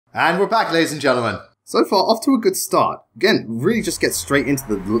And we're back, ladies and gentlemen. So far, off to a good start. Again, really just get straight into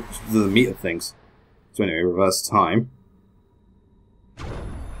the meat of things. So anyway, reverse time.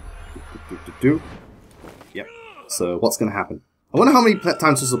 Yep. So what's going to happen? I wonder how many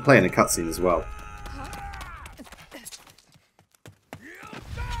times this will play in a cutscene as well.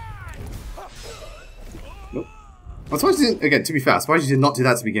 Nope. I'm surprised you didn't, again, to be fair, I'm surprised you did not do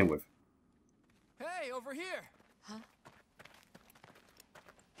that to begin with. Hey, over here! Huh?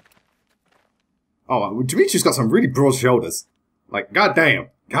 Oh, Dimitri's got some really broad shoulders. Like, goddamn.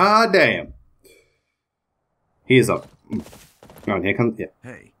 Goddamn. He is up. Oh, and here comes, yeah.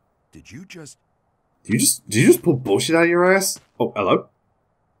 Hey, did you just pull bullshit out of your ass? Oh, hello?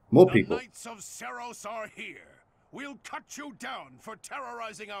 More people. The Knights of Seros are here. We'll cut you down for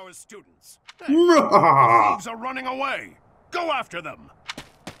terrorizing our students. Hey, the thieves are running away. Go after them.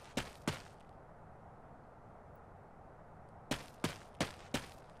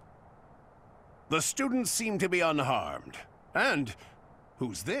 The students seem to be unharmed. And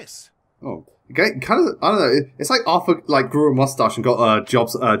who's this? Oh, okay, kind of. I don't know. It's like Arthur grew a mustache and got a job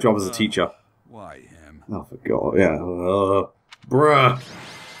as a teacher. Why him? Oh, for God, yeah. Bruh.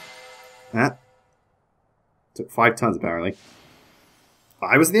 That took 5 turns apparently.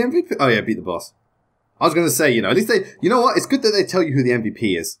 I was the MVP. Oh yeah, beat the boss. I was gonna say, you know, at least they. You know what? It's good that they tell you who the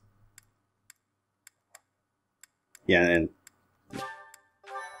MVP is. Yeah, and.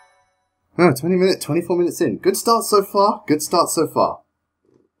 24 minutes in. Good start so far. Good start so far.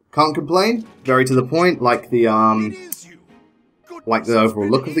 Can't complain. Very to the point. Like the overall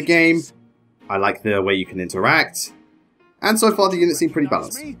look of the game. I like the way you can interact. And so far the units seem pretty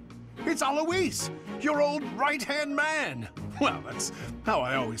balanced. It's Alois, your old right-hand man. Well, that's how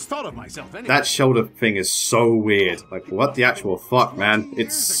I always thought of myself anyway. That shoulder thing is so weird. Like, what the actual fuck, man?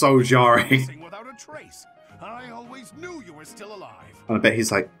 It's so jarring. Without a trace. I always knew you were still alive. And I bet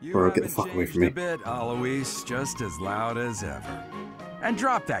he's like, bro, get the fuck away from me. A bit, Alois, just as loud as ever. And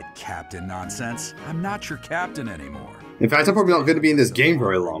drop that captain nonsense. I'm not your captain anymore. In fact, I'm probably not going to be in this game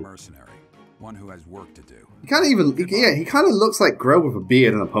very long. Mercenary, one who has work to do. He kind of he kind of looks like Grell with a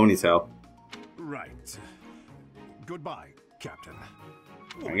beard and a ponytail. Right. Goodbye, Captain.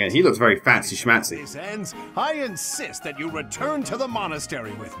 Again, he looks very fancy schmancy. This ends. I insist that you return to the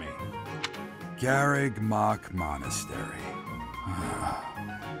monastery with me. Garrig Mach Monastery.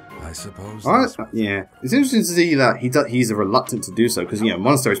 I suppose. Yeah, it's interesting to see that he's reluctant to do so because, you know,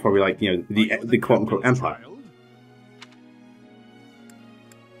 monastery is probably like, you know, the quote unquote empire.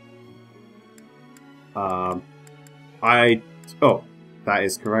 Oh, that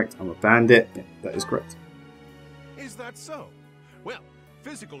is correct. I'm a bandit. Yeah, that is correct. Is that so? Well,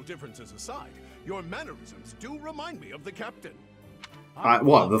 physical differences aside, your mannerisms do remind me of the captain.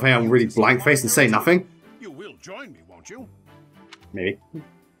 What? The thing I'm really blank-faced and say nothing? You will join me, won't you? Maybe.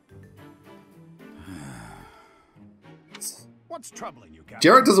 What's troubling you, Captain?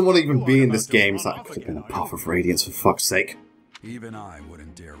 Jared doesn't want to even be in this game. It's like, flipping a path of radiance for fuck's sake. Even I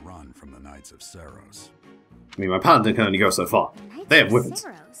wouldn't dare run from the Knights of Seros. I mean, my paladin can only go so far. They have weapons.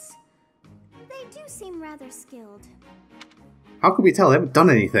 They do seem rather skilled. How can we tell? They haven't done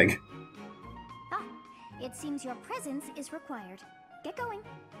anything. Ah, it seems your presence is required. Get going.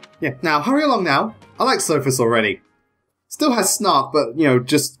 Yeah, now, hurry along now. I like Sophus already. Still has snark, but, you know,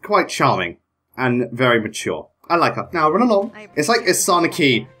 just quite charming. And very mature. I like her. Now, run along. It's like if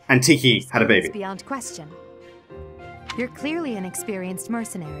Sanaki and Tiki had a baby. Beyond question. You're clearly an experienced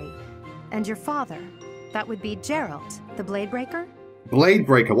mercenary. And your father, that would be Gerald, the Blade Breaker? Blade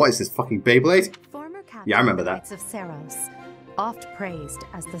Breaker? What is this, fucking Beyblade? Former captain Yeah, I remember of the that. Knights of Seros, oft praised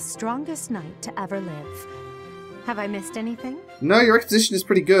as the strongest knight to ever live. Have I missed anything? No, your exposition is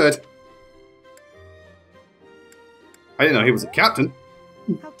pretty good. I didn't know he was a captain.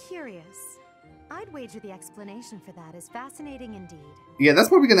 How curious. I'd wager the explanation for that is fascinating indeed. Yeah, that's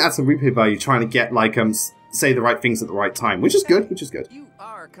probably going to add some replay value trying to get, like, say the right things at the right time, which is good, which is good. You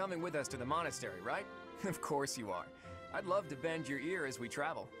are coming with us to the monastery, right? Of course you are. I'd love to bend your ear as we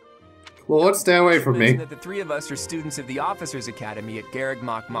travel. Lord, stay away from me. That the 3 of us are students of the Officers' Academy at Garrig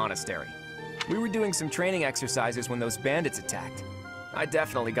Mach Monastery. We were doing some training exercises when those bandits attacked. I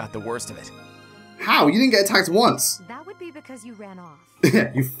definitely got the worst of it. How? You didn't get attacked once. That would be because you ran off.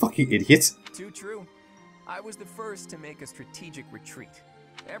 You fucking idiot. Too true. I was the first to make a strategic retreat.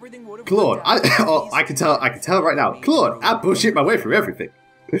 Everything would have Claude, I can tell right now. Claude, I bullshit my way through everything.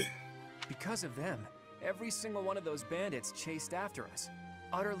 Because of them, every single one of those bandits chased after us.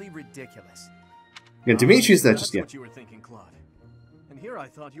 Utterly ridiculous. Yeah, Dimitri's there just, That's what you were thinking, Claude. And here I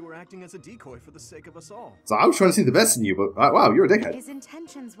thought you were acting as a decoy for the sake of us all. So I was trying to see the best in you, but wow, you're a dickhead. His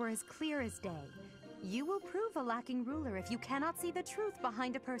intentions were as clear as day. You will prove a lacking ruler if you cannot see the truth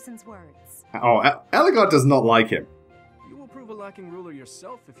behind a person's words. Oh, Ellegaard does not like him. You will prove a lacking ruler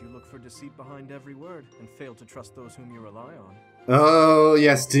yourself if you look for deceit behind every word and fail to trust those whom you rely on. Oh,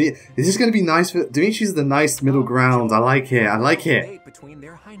 yes. Is this going to be nice for... Dimitri's the nice middle ground. I like it. I like it. Between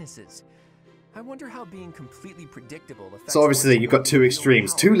their highnesses. I wonder how being completely predictable affects... So obviously you've got two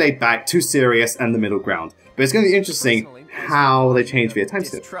extremes. Too laid back, too serious, and the middle ground. But it's going to be interesting how they change via time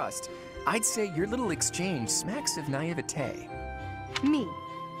skip. I'd say your little exchange smacks of naivete. Me?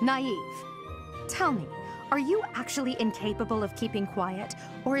 Naive? Tell me, are you actually incapable of keeping quiet?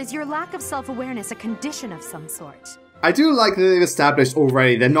 Or is your lack of self-awareness a condition of some sort? I do like that they've established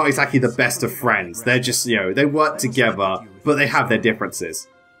already they're not exactly the best of friends. They're just, you know, they work together, but they have their differences.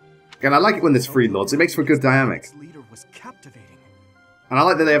 And I like it when there's three lords. It makes for a good dynamic. And I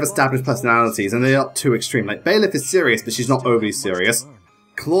like that they have established personalities, and they're not too extreme. Like, Bailiff is serious, but she's not overly serious.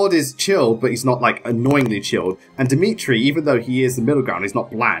 Claude is chilled, but he's not, like, annoyingly chilled. And Dimitri, even though he is the middle ground, he's not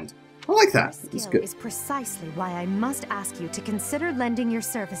bland. I like that. It's good. Is precisely why I must ask you to consider lending your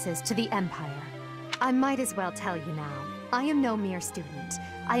services to the Empire. I might as well tell you now. I am no mere student.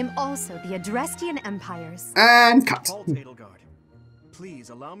 I am also the Adrestian Empire's... And cut.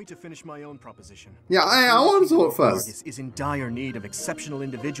 Please allow me to finish my own proposition. Yeah, I want to talk first. Argus is in dire need of exceptional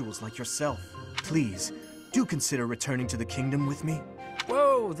individuals like yourself. Please, do consider returning to the kingdom with me.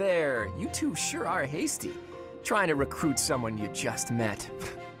 Whoa there, you two sure are hasty. Trying to recruit someone you just met.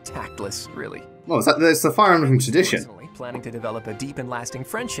 Tactless, really. Well, it's the Fire Emblem tradition. Personally, planning to develop a deep and lasting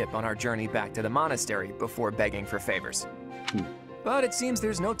friendship on our journey back to the monastery before begging for favors. But it seems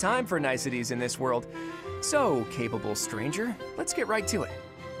there's no time for niceties in this world. So, capable stranger, let's get right to it.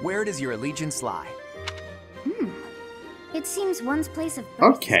 Where does your allegiance lie? It seems one's place of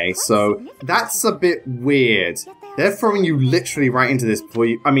birth Okay, so that's a bit weird. They're throwing you literally right into this before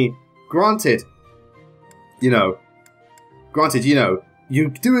you... I mean, granted, you know, you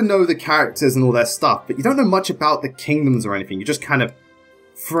do know the characters and all their stuff, but you don't know much about the kingdoms or anything. You're just kind of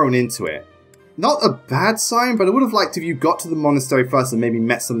thrown into it. Not a bad sign, but I would have liked if you got to the monastery first and maybe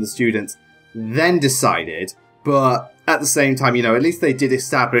met some of the students, then decided. But at the same time, you know, at least they did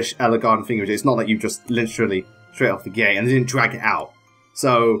establish Ellegaard and Fingerage. It's not like you just literally straight off the gate and they didn't drag it out.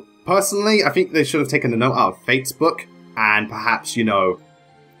 So, personally, I think they should have taken a note out of Fate's book and perhaps, you know,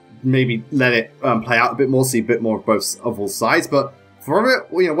 maybe let it play out a bit more, see a bit more of both of all sides. But for it,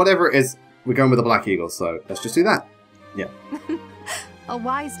 you know, whatever it is, we're going with the Black Eagle, so let's just do that. Yeah. A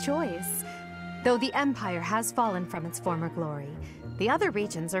wise choice. Though the Empire has fallen from its former glory, the other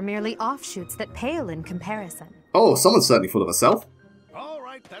regions are merely offshoots that pale in comparison. Oh, someone's certainly full of herself. All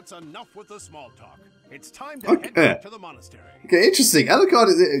right, that's enough with the small talk. It's time to head back to the monastery. Okay, interesting.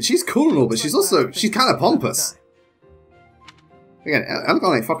 Ellegaard, she's cool and all, but she's kind of pompous. Again,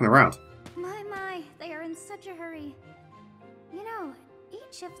 Ellegaard ain't fucking around. My, they are in such a hurry. You know,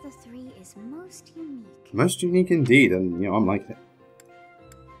 each of the three is most unique. Most unique indeed, and, you know, I'm liking it.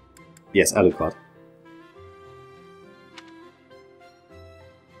 Yes, Ellegaard.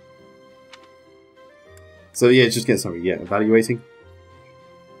 So yeah, just get something. Yeah, evaluating.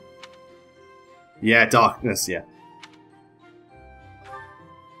 Yeah, darkness. Yeah.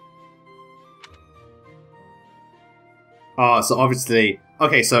 So obviously,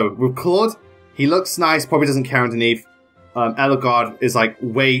 okay. So with Claude, he looks nice. Probably doesn't care underneath. Ellegaard is like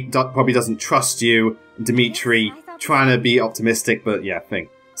probably doesn't trust you. Dimitri trying to be optimistic, but yeah,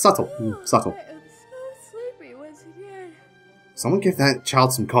 subtle, subtle. I am so sleepy once again. Someone give that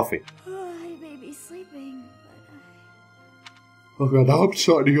child some coffee. I may be sleeping, Oh god, I'm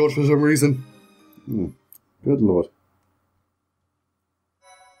starting to yawn for some reason. Good lord.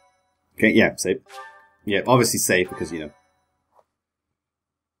 Okay, yeah, save. Yeah, obviously save because, you know.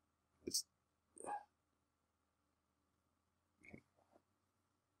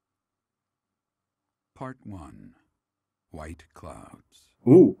 Part 1. White Clouds.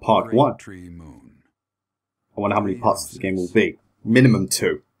 Ooh, part 1. Tree Moon. I wonder how many parts the game will be. Minimum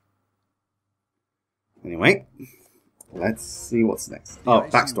 2. Anyway, let's see what's next. Oh,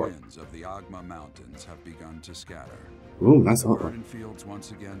 backstory. The winds of the Agma Mountains have begun to scatter. Ooh, nice The artwork. garden fields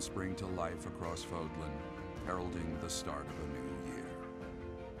once again spring to life across Fodlan, heralding the start of a new year.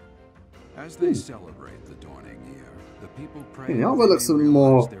 As they celebrate the dawning year, the people pray. Yeah, the artwork looks a little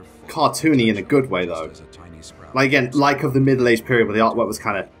more cartoony in a good way, though. Like again, like of the Middle Age period where the artwork was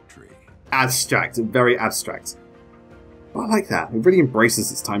kind of abstract, very abstract. But I like that. It really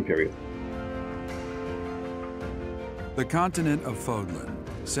embraces its time period. The continent of Fodlan,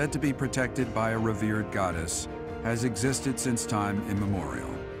 said to be protected by a revered goddess, has existed since time immemorial.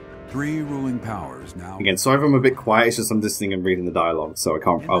 3 ruling powers now. Again, sorry if I'm a bit quiet, it's just I'm listening and reading the dialogue, so I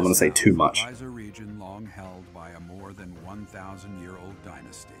don't want to say too much. Lies a region long held by a more than 1,000-year-old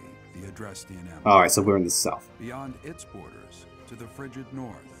dynasty, the Adrestian Empire. Alright, so we're in the south. Beyond its borders, to the frigid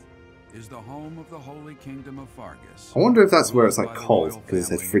north, is the home of the Holy Kingdom of Fargus. I wonder if that's where it's like cold, because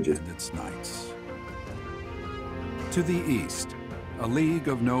it says frigid. And its knights. To the east, a league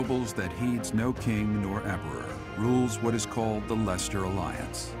of nobles that heeds no king nor emperor rules what is called the Leicester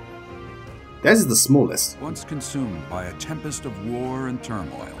Alliance. Theirs is the smallest. Once consumed by a tempest of war and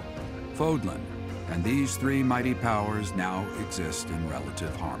turmoil, Fodlan and these 3 mighty powers now exist in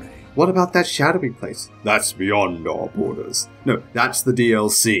relative harmony. What about that shadowy place? That's beyond our borders. No, that's the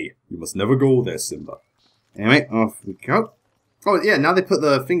DLC. You must never go there, Simba. Anyway, off we go. Oh yeah, now they put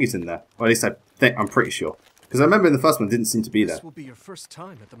the fingers in there. Or at least I'm pretty sure. Because I remember in the first one it didn't seem to be there. This will be your first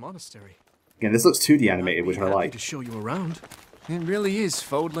time at the monastery. Again, this looks 2D animated, which I like. To show you around. It really is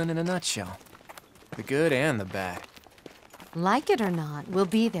Fodlan in a nutshell. The good and the bad. Like it or not, we'll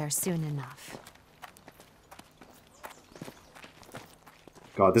be there soon enough.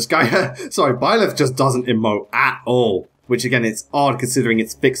 God, this guy... Sorry, Byleth just doesn't emote at all. Which, again, it's odd considering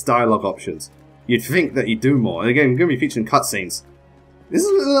it's fixed dialogue options. You'd think that he'd do more. And again, we're going to be featuring cutscenes. This is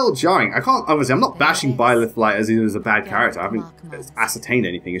a little jarring. I can't... Obviously, I'm not bashing Byleth like as he was a bad character. I haven't ascertained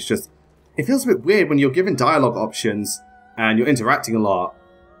anything. It's just... It feels a bit weird when you're given dialogue options and you're interacting a lot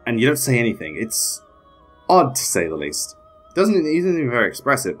and you don't say anything. It's odd to say the least. He isn't even very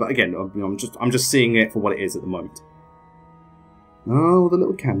expressive, but again, you know, I'm just seeing it for what it is at the moment. Oh, the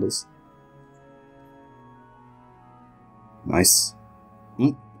little candles. Nice.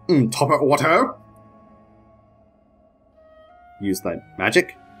 Top it auto. Use that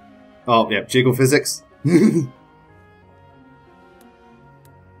magic. Oh, yeah, jiggle physics. I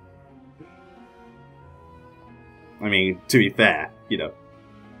mean, to be fair, you know.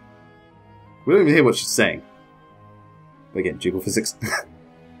 We don't even hear what she's saying. But again, jiggle physics.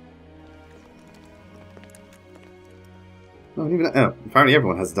 Oh, apparently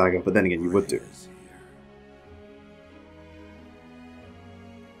everyone has a dagger, but then again, you would do.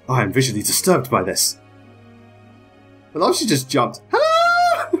 I am visually disturbed by this. I love she just jumped.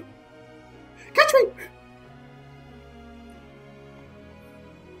 Hello! Catch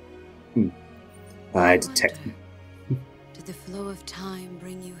me! I detect. Did the flow of time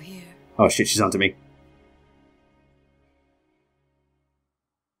bring you here? Oh shit, she's onto me.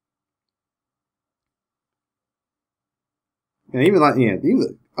 Yeah, even like, yeah,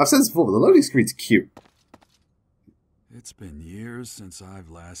 I've said this before, but the loading screen's cute. It's been years since I've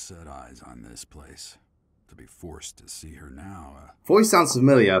last set eyes on this place. To be forced to see her now. Voice sounds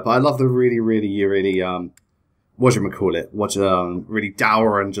familiar, but I love the really, whatchamacallit, really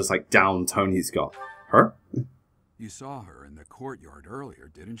dour and just like down tone he's got. Her? You saw her in the courtyard earlier,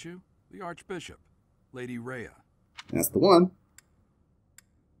 didn't you? The Archbishop, Lady Rhea. That's the one.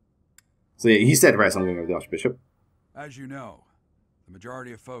 So yeah, he said Rhea, so I'm going to go with the Archbishop. As you know, the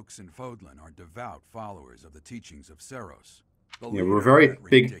majority of folks in Fodlan are devout followers of the teachings of Seros. Yeah, we're a very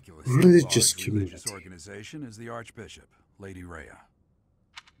big religious community. Religious organization is the Archbishop, Lady Rhea.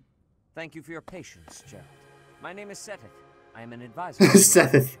 Thank you for your patience, Gerald. My name is Sethith. I am an advisor.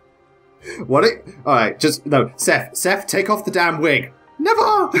 Sethith. What? Alright, just... No, Seth. Seth, take off the damn wig.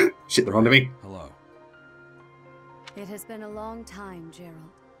 Never! Shit, they're onto me. Hello. It has been a long time, Gerald.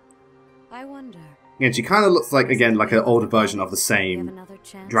 I wonder... Yeah, she kind of looks like, again, like an older version of the same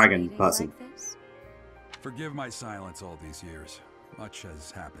dragon person. Like this? Forgive my silence all these years. Much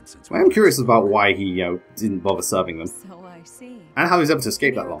has happened since... Well, I'm curious about why he, didn't bother serving them. So I see. And how he was able to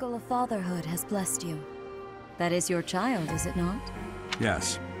escape that long. The miracle of fatherhood has blessed you. That is your child, is it not?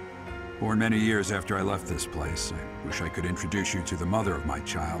 Yes. Born many years after I left this place. I wish I could introduce you to the mother of my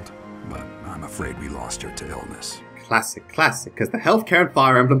child, but I'm afraid we lost her to illness. Classic, because the healthcare in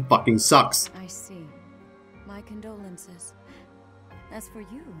Fire Emblem fucking sucks. I see. My condolences. As for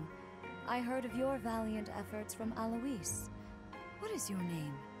you, I heard of your valiant efforts from Alois. What is your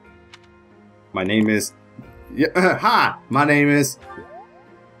name? My name is... Yeah, my name is...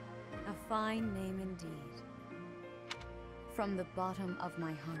 A fine name indeed. From the bottom of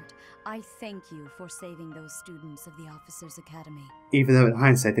my heart, I thank you for saving those students of the Officers' Academy. Even though in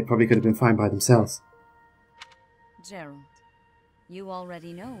hindsight they probably could have been fine by themselves. Gerald, you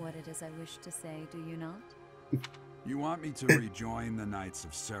already know what it is I wish to say, do you not? You want me to rejoin the Knights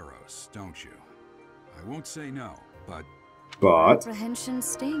of Seros, don't you? I won't say no, but... Apprehension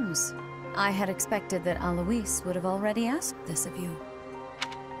stings. I had expected that Alois would have already asked this of you.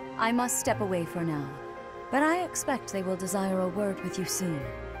 I must step away for now, but I expect they will desire a word with you soon.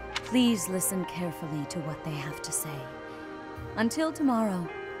 Please listen carefully to what they have to say. Until tomorrow,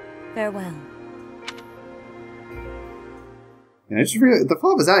 Farewell. You know, the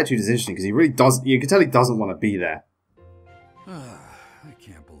father's attitude is interesting because he really does. You can tell he doesn't want to be there. I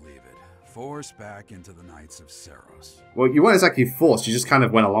can't believe it. Forced back into the Knights of Seros. Well, you weren't exactly forced. You just kind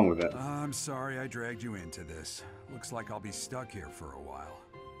of went along with it. I'm sorry I dragged you into this. Looks like I'll be stuck here for a while.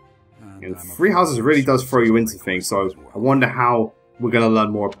 You know, Three Houses really does throw you into things, so I wonder how we're going to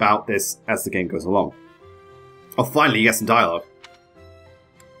learn more about this as the game goes along. Oh, finally, you get some dialogue.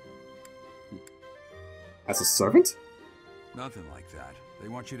 As a servant? Nothing like that. They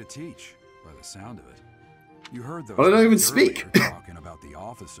want you to teach, by the sound of it. You heard those Well, I don't even guys speak. earlier talking about the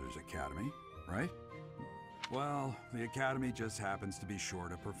Officers' Academy, right? Well, the Academy just happens to be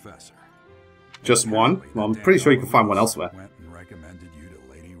short a professor. Just one? Well, I'm pretty sure you can find one elsewhere. Went and recommended you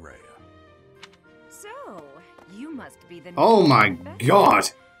to Lady Rhea. So, you must be the Oh my god!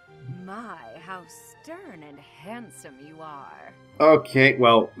 My, how stern and handsome you are. Okay,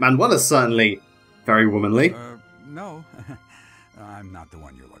 well, Manuela's certainly very womanly. No. I'm not the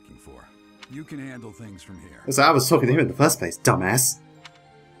one you're looking for. You can handle things from here. So I was talking to him in the first place, dumbass.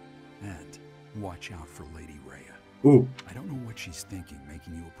 And watch out for Lady Rhea. Ooh. I don't know what she's thinking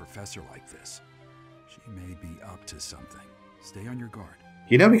making you a professor like this. She may be up to something. Stay on your guard.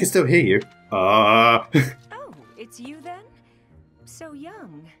 You know we can still hear you. Oh, it's you then? So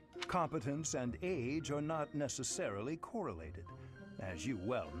young. Competence and age are not necessarily correlated, as you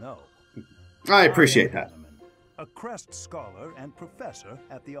well know. I appreciate that. A Crest Scholar and Professor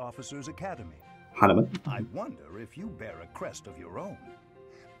at the Officers' Academy. Hanneman. I wonder if you bear a crest of your own.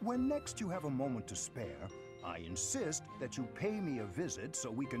 When next you have a moment to spare, I insist that you pay me a visit so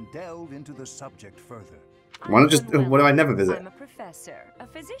we can delve into the subject further. Why not just... what do I never visit? I'm a professor, a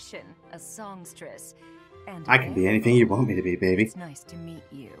physician, a songstress, and I can be anything you want me to be, baby. It's nice to meet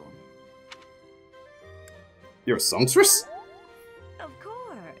you. You're a songstress? Of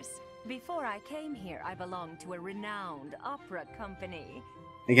course. Before I came here, I belonged to a renowned opera company.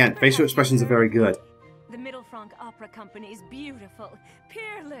 Again, facial expressions are very good. The Middle Franc Opera Company is beautiful,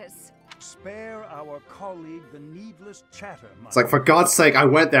 peerless. Spare our colleague the needless chatter, It's like, for God's sake, I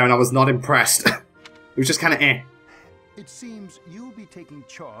went there and I was not impressed. It was just kind of eh. It seems you'll be taking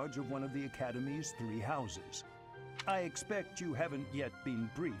charge of one of the Academy's 3 houses. I expect you haven't yet been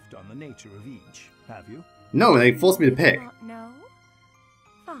briefed on the nature of each, have you? No, they forced me to pick. No?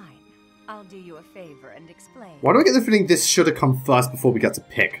 Fine. I'll do you a favor and explain. Why do I get the feeling this should have come first before we got to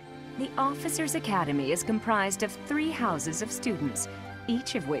pick? The Officers' Academy is comprised of 3 houses of students,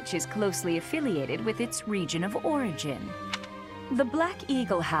 each of which is closely affiliated with its region of origin. The Black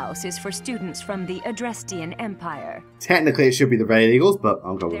Eagle House is for students from the Adrestian Empire. Technically it should be the Red Eagles, but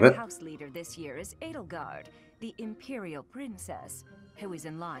I'll go with Their it. house leader this year is Edelgard, the Imperial Princess, who is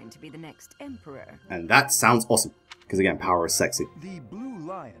in line to be the next Emperor. And that sounds awesome, because again, power is sexy. The Blue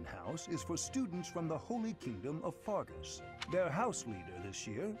Lion House is for students from the Holy Kingdom of Fargus. Their house leader this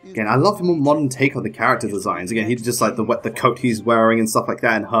year is... Again, I love the more modern take on the character designs. Again, he just like the coat he's wearing and stuff like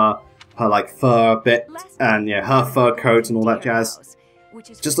that, and her like fur bit, and yeah, her fur coat and all that jazz.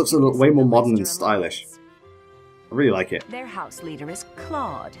 Just looks a little way more modern and stylish. I really like it. Their house leader is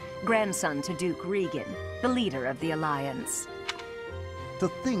Claude, grandson to Duke Regan, the leader of the Alliance. To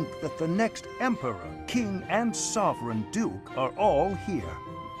think that the next Emperor, King, and Sovereign Duke are all here.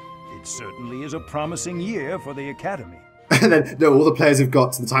 It certainly is a promising year for the Academy. And then no, all the players who've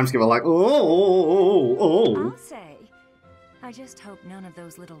got to the time skip are like, oh. I'll say. I just hope none of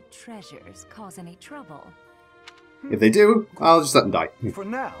those little treasures cause any trouble. If they do, I'll just let them die. For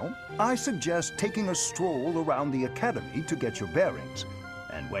now, I suggest taking a stroll around the Academy to get your bearings.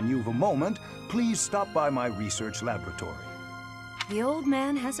 And when you've a moment, please stop by my research laboratory. The old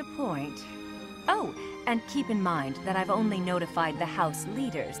man has a point. Oh, and keep in mind that I've only notified the house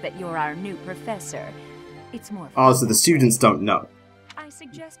leaders that you're our new professor. It's more Oh, so the students don't know. I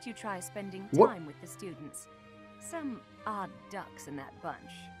suggest you try spending What? time with the students. Some odd ducks in that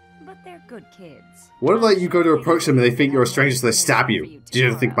bunch, but they're good kids. What if like you go to approach them and they think you're a stranger so they stab you? Did you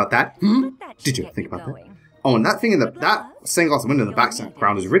ever think about that? Did you ever think about that? Oh, and that thing in that stained glass window in the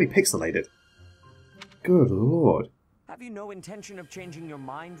background is really pixelated. Good lord. Have you no intention of changing your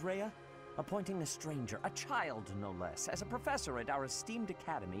mind, Rhea? Appointing a stranger, a child no less, as a professor at our esteemed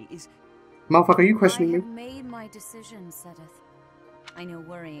academy is... Motherfucker, are you questioning I me? have made my decision, Sedith. I know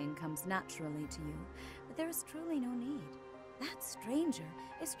worrying comes naturally to you, but there is truly no need. That stranger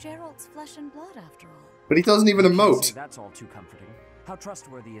is Gerald's flesh and blood, after all. But he doesn't even emote. That's all too comforting. How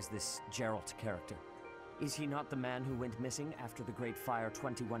trustworthy is this Gerald character? Is he not the man who went missing after the Great Fire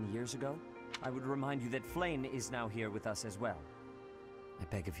 21 years ago? I would remind you that Flame is now here with us as well. I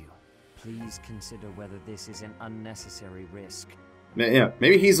beg of you, please consider whether this is an unnecessary risk. Yeah,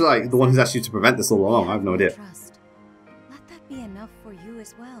 maybe he's like the one who's asked you to prevent this all along. I have no idea. Trust. Let that be enough for you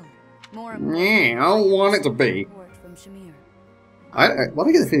as well. More Yeah, I don't want it to be. From Shamir. Why do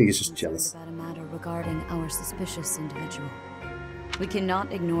I get the feeling he's just jealous? About a matter regarding our suspicious individual. We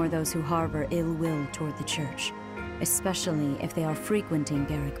cannot ignore those who harbor ill will toward the church, especially if they are frequenting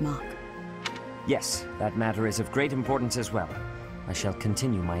Garrick Mach. Yes, that matter is of great importance as well. I shall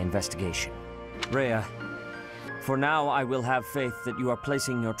continue my investigation. Rhea, for now I will have faith that you are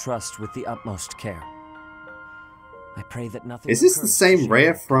placing your trust with the utmost care. I pray that nothing. Is this the same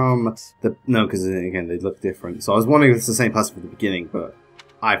Rhea from the... No, because again, they look different. So I was wondering if it's the same person from the beginning, but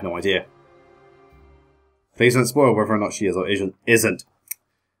I have no idea. Please don't spoil whether or not she is or isn't.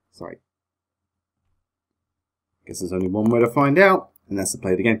 Sorry. Guess there's only one way to find out, and that's to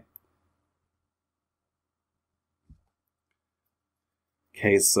play the game.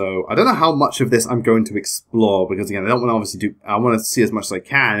 Okay, so I don't know how much of this I'm going to explore, because again, I don't want to obviously do... I want to see as much as I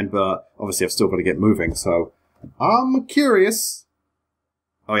can, but obviously I've still got to get moving, so... I'm curious.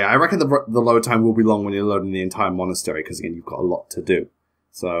 Oh yeah, I reckon the load time will be long when you're loading the entire monastery, because again, you've got a lot to do.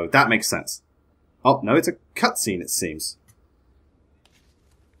 So that makes sense. Oh, no, it's a cutscene, it seems.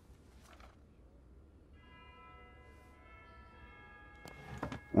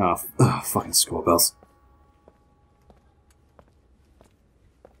 Oh, fucking scorebells.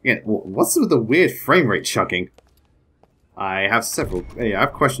 Again, what's with the weird frame rate chugging? I have several... Yeah, I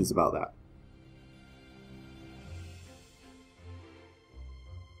have questions about that.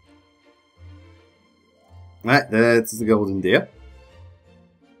 Alright, there's the golden deer.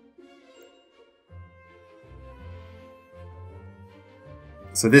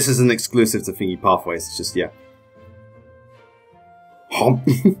 So this isn't exclusive to Thingy Pathways, it's just, yeah.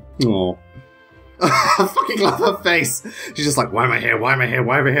 Aww. I fucking love her face! She's just like, why am I here, why am I here,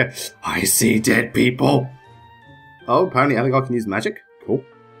 why am I here? I see dead people! Oh, apparently Elgar can use magic? Cool.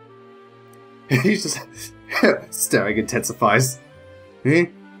 He's just staring intensifies.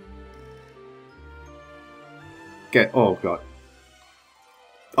 Get, oh god.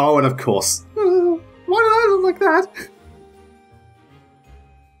 Oh, and of course. Why did I look like that?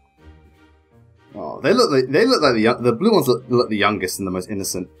 Oh, they look like the blue ones look the youngest and the most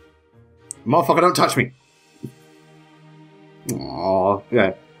innocent. Motherfucker, don't touch me. Oh,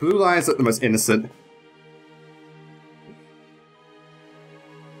 yeah. Blue lions look the most innocent.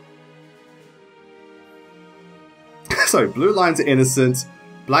 Sorry, blue lions are innocent.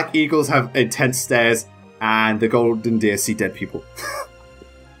 Black eagles have intense stares. And the golden deer see dead people.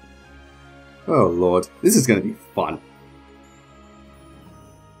 Oh lord, this is going to be fun.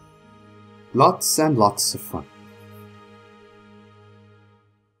 Lots and lots of fun.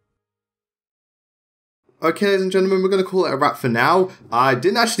 Okay, ladies and gentlemen, we're going to call it a wrap for now. I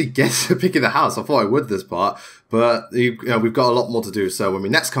didn't actually get to picking the house. I thought I would this part, but we've got a lot more to do. So when we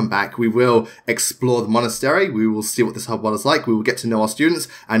next come back, we will explore the monastery. We will see what this hub world is like. We will get to know our students,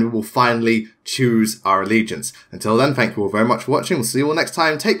 and we will finally choose our allegiance. Until then, thank you all very much for watching. We'll see you all next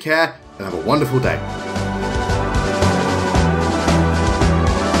time. Take care, and have a wonderful day.